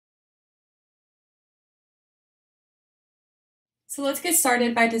So let's get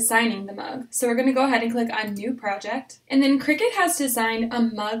started by designing the mug. So we're going to go ahead and click on New Project. And then Cricut has designed a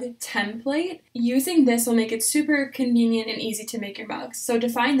mug template. Using this will make it super convenient and easy to make your mugs. So to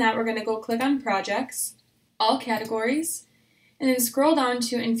find that, we're going to go click on Projects, All Categories, and then scroll down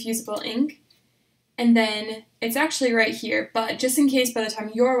to Infusible Ink. And then it's actually right here, but just in case by the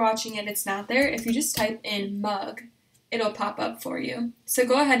time you're watching it, it's not there, if you just type in mug, it'll pop up for you. So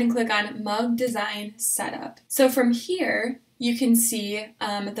go ahead and click on Mug Design Setup. So from here, you can see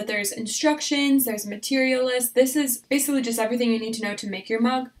that there's instructions, there's a material list. This is basically just everything you need to know to make your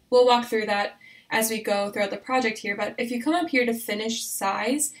mug. We'll walk through that as we go throughout the project here, but if you come up here to Finish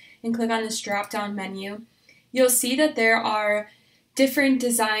Size and click on this drop-down menu, you'll see that there are different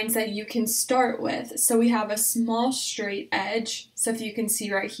designs that you can start with. So we have a small straight edge. So if you can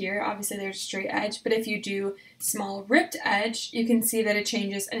see right here, obviously there's a straight edge, but if you do small ripped edge, you can see that it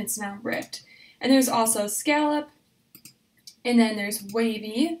changes and it's now ripped. And there's also scallop, and then there's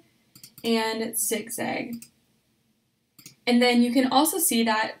wavy and zigzag. And then you can also see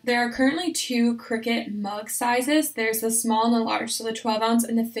that there are currently two Cricut mug sizes. There's the small and the large, so the 12 ounce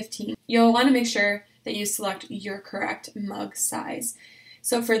and the 15. You'll want to make sure that you select your correct mug size.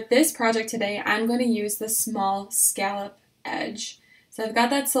 So for this project today, I'm going to use the small scallop edge. So I've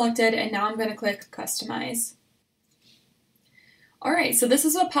got that selected, and now I'm going to click Customize. Alright, so this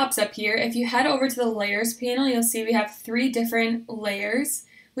is what pops up here. If you head over to the Layers panel, you'll see we have 3 different layers.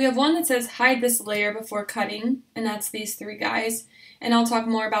 We have one that says Hide this layer before cutting, and that's these 3 guys. And I'll talk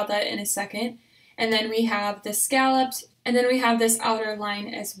more about that in a second. And then we have the scalloped, and then we have this outer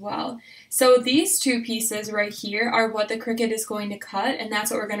line as well. So these 2 pieces right here are what the Cricut is going to cut, and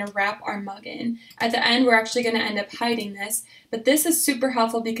that's what we're going to wrap our mug in. At the end, we're actually going to end up hiding this, but this is super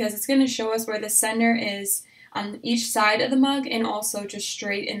helpful because it's going to show us where the center is on each side of the mug and also just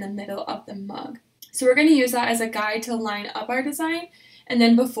straight in the middle of the mug. So we're going to use that as a guide to line up our design, and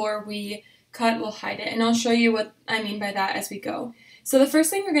then before we cut, we'll hide it. And I'll show you what I mean by that as we go. So the first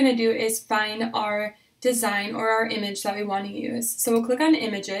thing we're going to do is find our design or our image that we want to use. So we'll click on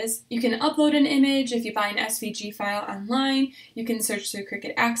Images. You can upload an image if you buy an SVG file online. You can search through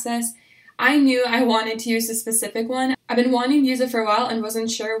Cricut Access. I knew I wanted to use a specific one. I've been wanting to use it for a while and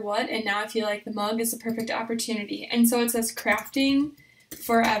wasn't sure what, and now I feel like the mug is a perfect opportunity. And so it says crafting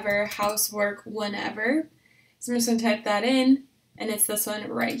forever, housework whenever. So I'm just going to type that in, and it's this one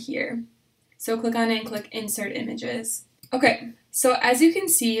right here. So click on it and click Insert Images. Okay, so as you can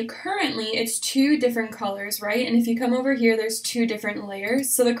see, currently it's 2 different colors, right? And if you come over here, there's 2 different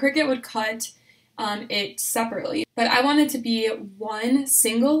layers. So the Cricut would cut it separately. But I want it to be one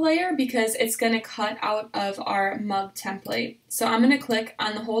single layer because it's going to cut out of our mug template. So I'm going to click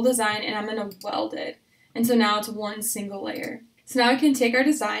on the whole design and I'm going to weld it. And so now it's one single layer. So now we can take our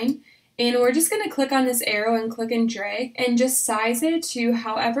design and we're just going to click on this arrow and click and drag and just size it to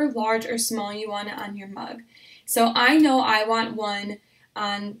however large or small you want it on your mug. So I know I want one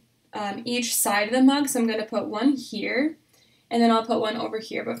on each side of the mug, so I'm going to put one here. And then I'll put one over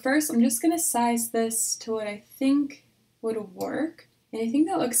here. But first, I'm just going to size this to what I think would work. And I think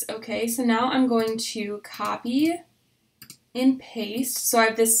that looks okay. So now I'm going to copy and paste. So I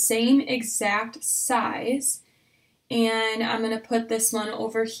have the same exact size. And I'm going to put this one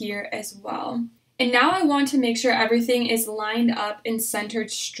over here as well. And now I want to make sure everything is lined up and centered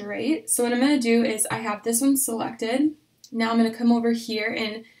straight. So what I'm going to do is I have this one selected. Now I'm going to come over here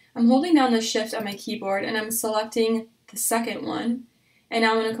and I'm holding down the shift on my keyboard and I'm selecting the second one, and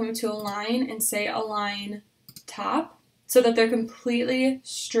now I'm going to come to Align and say Align Top so that they're completely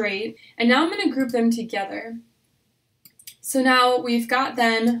straight, and now I'm going to group them together. So now we've got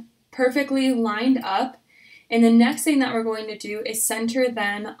them perfectly lined up, and the next thing that we're going to do is center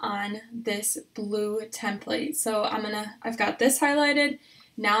them on this blue template. So I've got this highlighted.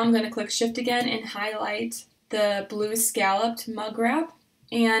 Now I'm going to click Shift again and highlight the blue scalloped mug wrap,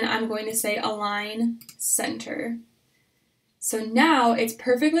 and I'm going to say Align Center. So now it's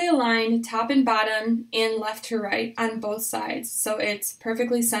perfectly aligned top and bottom and left to right on both sides. So it's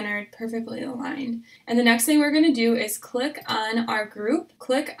perfectly centered, perfectly aligned. And the next thing we're going to do is click on our group,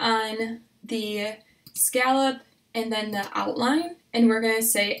 click on the scallop and then the outline, and we're going to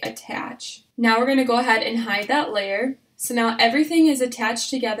say Attach. Now we're going to go ahead and hide that layer. So now everything is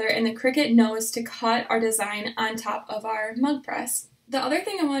attached together and the Cricut knows to cut our design on top of our mug press. The other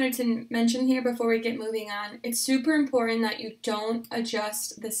thing I wanted to mention here before we get moving on, it's super important that you don't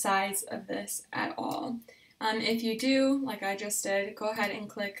adjust the size of this at all. If you do, like I just did, go ahead and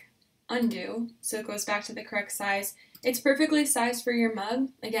click Undo so it goes back to the correct size. It's perfectly sized for your mug.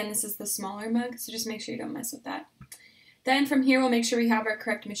 Again, this is the smaller mug, so just make sure you don't mess with that. Then from here, we'll make sure we have our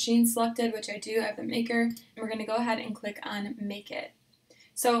correct machine selected, which I do. I have the maker, and we're going to go ahead and click on Make It.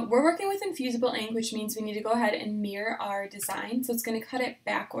 So we're working with infusible ink, which means we need to go ahead and mirror our design. So it's going to cut it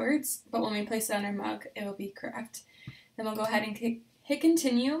backwards, but when we place it on our mug, it will be correct. Then we'll go ahead and hit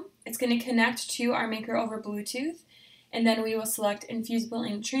continue. It's going to connect to our maker over Bluetooth, and then we will select infusible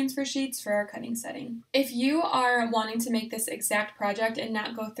ink transfer sheets for our cutting setting. If you are wanting to make this exact project and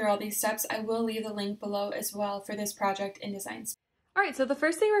not go through all these steps, I will leave the link below as well for this project in Design. Alright, so the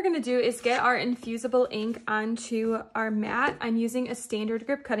first thing we're going to do is get our infusible ink onto our mat. I'm using a standard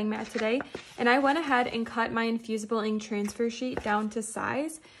grip cutting mat today, and I went ahead and cut my infusible ink transfer sheet down to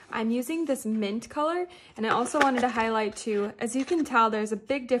size. I'm using this mint color, and I also wanted to highlight too, as you can tell, there's a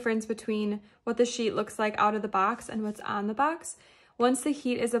big difference between what the sheet looks like out of the box and what's on the box. Once the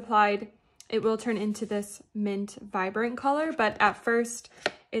heat is applied, it will turn into this mint vibrant color, but at first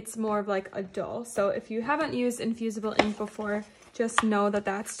it's more of like a dull. So if you haven't used infusible ink before, just know that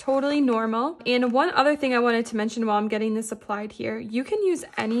that's totally normal. And one other thing I wanted to mention while I'm getting this applied here, you can use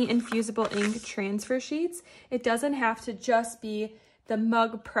any infusible ink transfer sheets. It doesn't have to just be the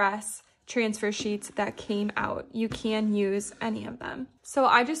Mug Press transfer sheets that came out. You can use any of them. So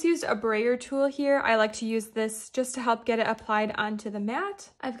I just used a brayer tool here. I like to use this just to help get it applied onto the mat.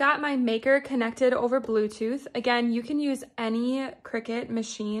 I've got my maker connected over Bluetooth. Again, you can use any Cricut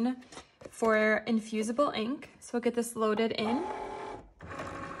machine for infusible ink. So we'll get this loaded in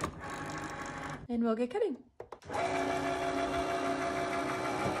and we'll get cutting.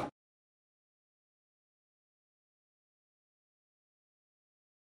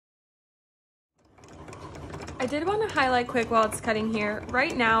 I did want to highlight quick while it's cutting here.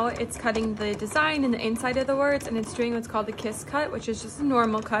 Right now it's cutting the design and the inside of the words, and it's doing what's called the kiss cut, which is just a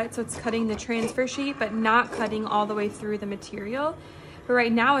normal cut. So it's cutting the transfer sheet but not cutting all the way through the material. But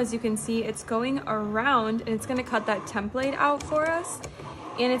right now, as you can see, it's going around and it's going to cut that template out for us.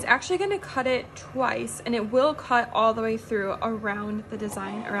 And it's actually going to cut it twice, and it will cut all the way through around the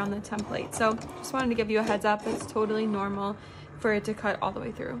design, around the template. So just wanted to give you a heads up. It's totally normal for it to cut all the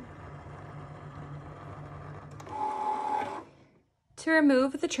way through. To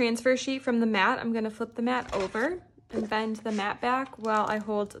remove the transfer sheet from the mat, I'm going to flip the mat over and bend the mat back while I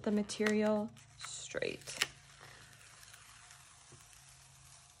hold the material straight.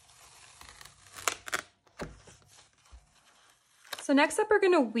 So next up, we're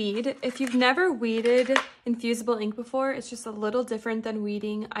going to weed. If you've never weeded infusible ink before, it's just a little different than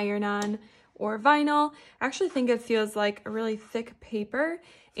weeding iron-on or vinyl. I actually think it feels like a really thick paper.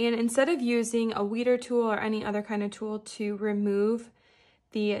 And instead of using a weeder tool or any other kind of tool to remove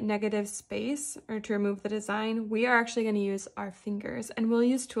the negative space or to remove the design, we are actually going to use our fingers, and we'll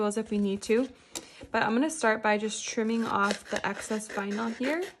use tools if we need to. But I'm going to start by just trimming off the excess vinyl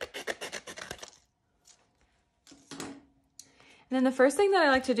here. And then the first thing that I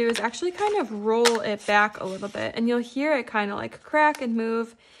like to do is actually kind of roll it back a little bit, and you'll hear it kind of like crack and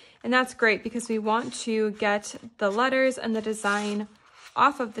move. And that's great because we want to get the letters and the design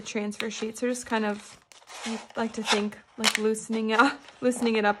off of the transfer sheet. So just kind of, I like to think like loosening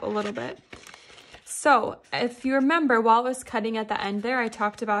it up a little bit. So if you remember, while I was cutting at the end there, I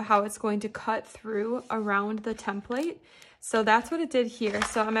talked about how it's going to cut through around the template. So that's what it did here.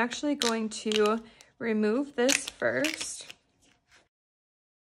 So I'm actually going to remove this first.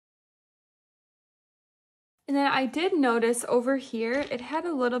 And then I did notice over here, it had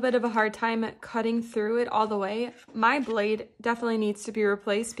a little bit of a hard time cutting through it all the way. My blade definitely needs to be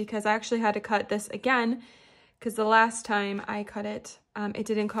replaced because I actually had to cut this again because the last time I cut it, it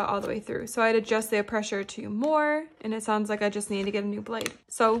didn't cut all the way through. So I had to adjust the pressure to more, and it sounds like I just need to get a new blade.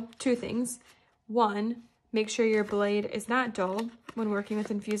 So two things. One, make sure your blade is not dull. When working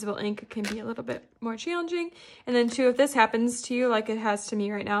with infusible ink, it can be a little bit more challenging. And then two, if this happens to you like it has to me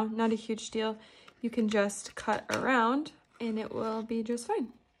right now, not a huge deal. You can just cut around and it will be just fine.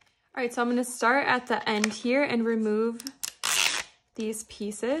 All right, so I'm gonna start at the end here and remove these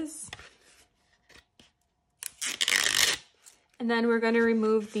pieces. And then we're gonna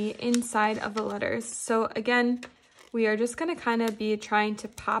remove the inside of the letters. So again, we are just gonna kind of be trying to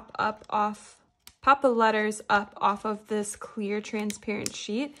pop the letters up off of this clear transparent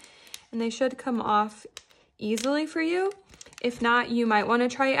sheet, and they should come off easily for you. If not, you might want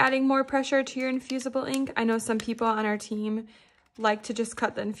to try adding more pressure to your infusible ink. I know some people on our team like to just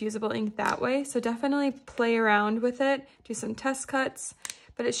cut the infusible ink that way, so definitely play around with it, do some test cuts,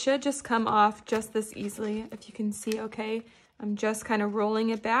 but it should just come off just this easily. If you can see, okay, I'm just kind of rolling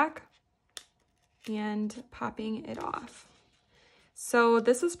it back and popping it off. So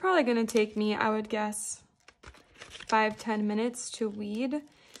this is probably going to take me, I would guess, 5-10 minutes to weed.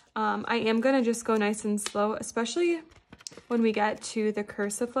 I am going to just go nice and slow, especially when we get to the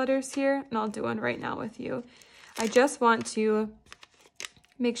cursive letters here, and I'll do one right now with you. I just want to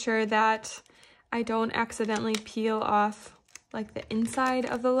make sure that I don't accidentally peel off like the inside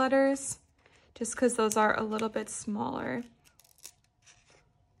of the letters, just because those are a little bit smaller.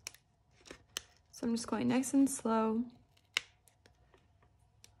 So I'm just going nice and slow.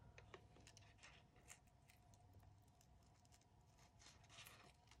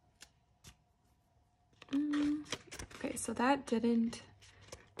 Okay, so that didn't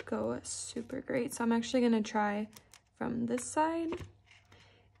go super great. So I'm actually gonna try from this side.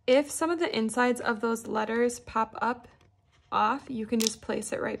 If some of the insides of those letters pop up off, you can just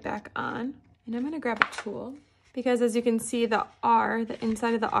place it right back on. And I'm gonna grab a tool because as you can see, the R, the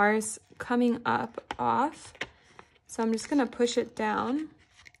inside of the R is coming up off. So I'm just gonna push it down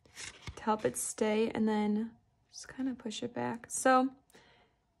to help it stay and then just kind of push it back. So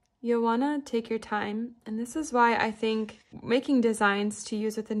you'll wanna take your time, and this is why I think making designs to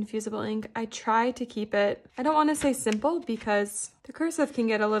use with infusible ink, I try to keep it, I don't wanna say simple because the cursive can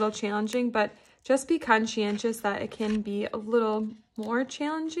get a little challenging, but just be conscientious that it can be a little more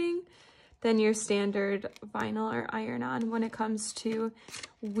challenging than your standard vinyl or iron-on when it comes to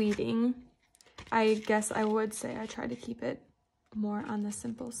weeding. I guess I would say I try to keep it more on the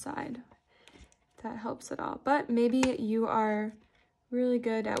simple side. That helps it all, but maybe you are really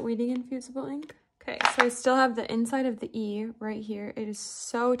good at weeding infusible ink. Okay, so I still have the inside of the E right here. It is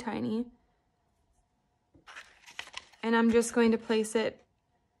so tiny. And I'm just going to place it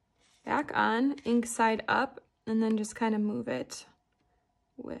back on, ink side up, and then just kind of move it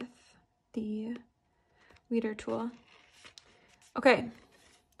with the weeder tool. Okay,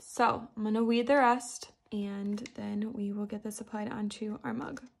 so I'm gonna weed the rest and then we will get this applied onto our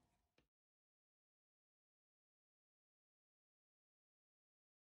mug.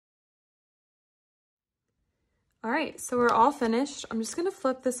 All right, so we're all finished. I'm just gonna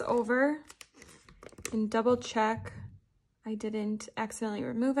flip this over and double check I didn't accidentally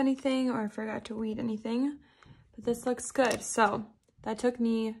remove anything or forgot to weed anything, but this looks good. So that took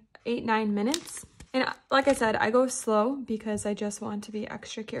me 8-9 minutes. And like I said, I go slow because I just want to be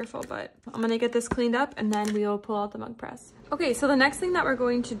extra careful, but I'm gonna get this cleaned up and then we will pull out the mug press. Okay, so the next thing that we're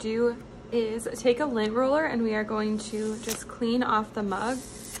going to do is take a lint roller and we are going to just clean off the mug.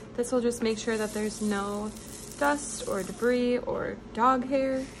 This will just make sure that there's no dust or debris or dog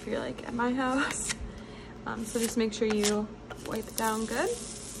hair if you're like at my house. So just make sure you wipe it down good.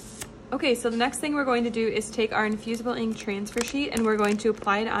 Okay, so the next thing we're going to do is take our infusible ink transfer sheet and we're going to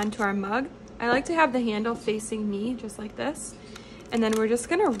apply it onto our mug. I like to have the handle facing me, just like this. And then we're just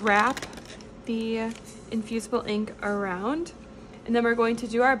gonna wrap the infusible ink around. And then we're going to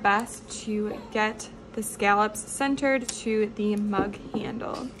do our best to get the scallops centered to the mug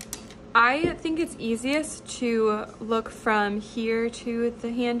handle. I think it's easiest to look from here to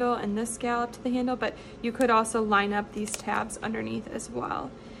the handle and this scallop to the handle, but you could also line up these tabs underneath as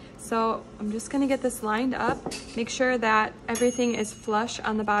well. So I'm just gonna get this lined up, make sure that everything is flush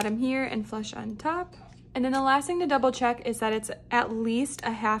on the bottom here and flush on top. And then the last thing to double check is that it's at least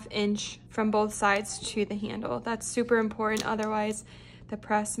a 1/2 inch from both sides to the handle. That's super important, otherwise the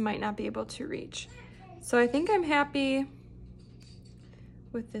press might not be able to reach. So I think I'm happy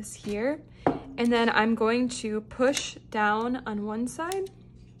with this here. And then I'm going to push down on one side.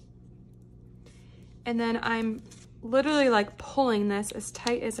 And then I'm literally like pulling this as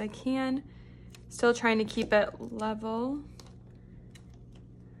tight as I can, still trying to keep it level.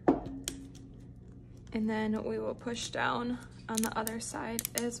 And then we will push down on the other side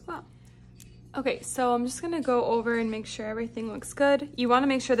as well. Okay, so I'm just gonna go over and make sure everything looks good. You wanna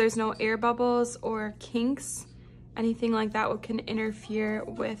make sure there's no air bubbles or kinks, anything like that can interfere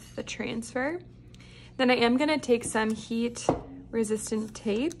with the transfer. Then I am gonna take some heat resistant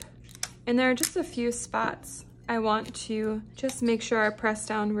tape, and there are just a few spots I want to just make sure are pressed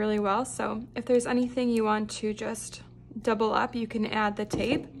down really well. So if there's anything you want to just double up, you can add the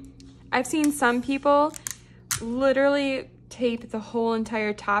tape. I've seen some people literally tape the whole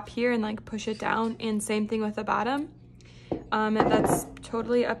entire top here and like push it down, and same thing with the bottom. That's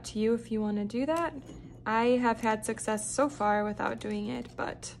totally up to you if you want to do that. I have had success so far without doing it,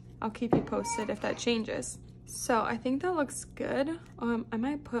 but I'll keep you posted if that changes. So I think that looks good. I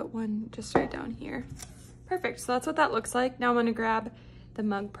might put one just right down here. Perfect, so that's what that looks like. Now I'm gonna grab the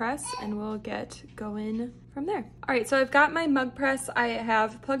mug press and we'll get going from there. All right, so I've got my mug press. I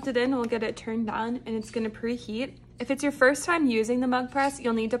have plugged it in, we'll get it turned on and it's gonna preheat. If it's your first time using the mug press,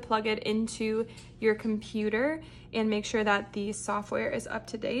 you'll need to plug it into your computer and make sure that the software is up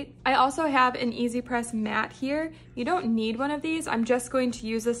to date. I also have an Easy Press mat here. You don't need one of these. I'm just going to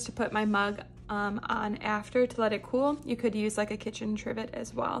use this to put my mug on after to let it cool. You could use like a kitchen trivet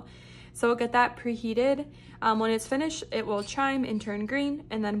as well. So we'll get that preheated. When it's finished, it will chime and turn green,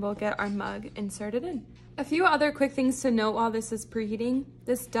 and then we'll get our mug inserted in. A few other quick things to note while this is preheating.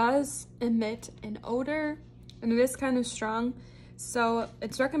 This does emit an odor, and it is kind of strong. So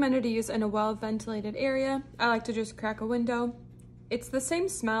it's recommended to use in a well-ventilated area. I like to just crack a window. It's the same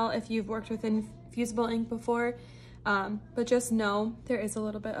smell if you've worked with infusible ink before, but just know there is a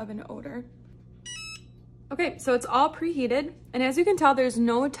little bit of an odor. Okay, so it's all preheated, and as you can tell, there's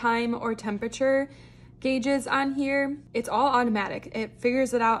no time or temperature gauges on here. It's all automatic. It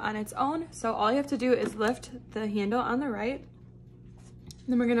figures it out on its own, so all you have to do is lift the handle on the right.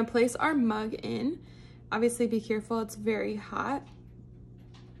 Then we're gonna place our mug in. Obviously be careful, it's very hot.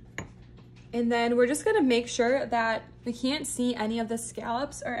 And then we're just gonna make sure that we can't see any of the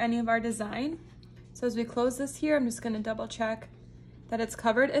scallops or any of our design. So as we close this here, I'm just gonna double check that it's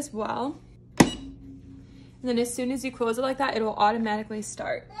covered as well. And then as soon as you close it like that, it will automatically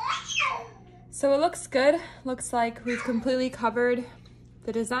start. So it looks good. Looks like we've completely covered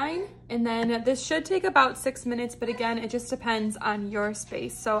the design. And then this should take about 6 minutes, but again, it just depends on your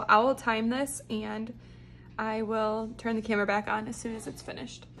space. So I will time this and I will turn the camera back on as soon as it's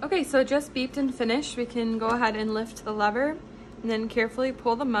finished. Okay, so it just beeped and finished. We can go ahead and lift the lever and then carefully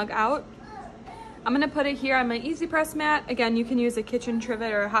pull the mug out. I'm gonna put it here on my easy press mat. Again, you can use a kitchen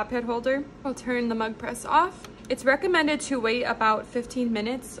trivet or a hot pad holder. I'll turn the mug press off. It's recommended to wait about 15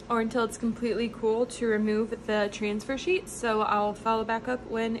 minutes or until it's completely cool to remove the transfer sheet. So I'll follow back up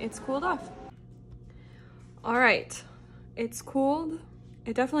when it's cooled off. All right, it's cooled.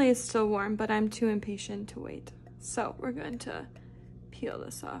 It definitely is still warm, but I'm too impatient to wait. So we're going to peel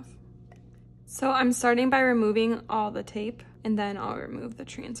this off. So I'm starting by removing all the tape, and then I'll remove the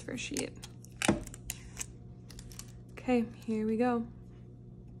transfer sheet. Okay, here we go.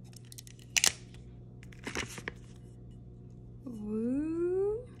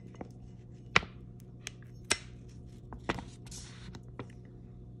 Woo.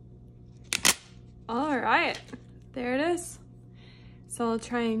 All right, there it is. So I'll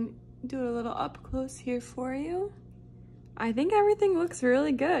try and do it a little up close here for you. I think everything looks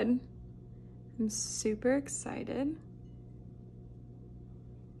really good. I'm super excited.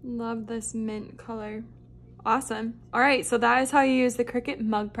 Love this mint color. Awesome. All right, so that is how you use the Cricut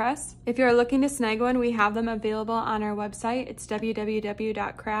Mug Press. If you're looking to snag one, we have them available on our website. It's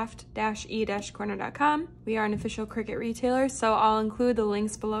www.craft-e-corner.com. We are an official Cricut retailer, so I'll include the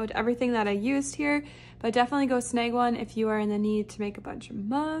links below to everything that I used here, but definitely go snag one if you are in the need to make a bunch of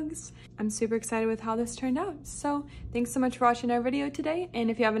mugs. I'm super excited with how this turned out. So thanks so much for watching our video today, and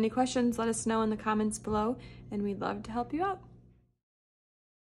if you have any questions, let us know in the comments below, and we'd love to help you out.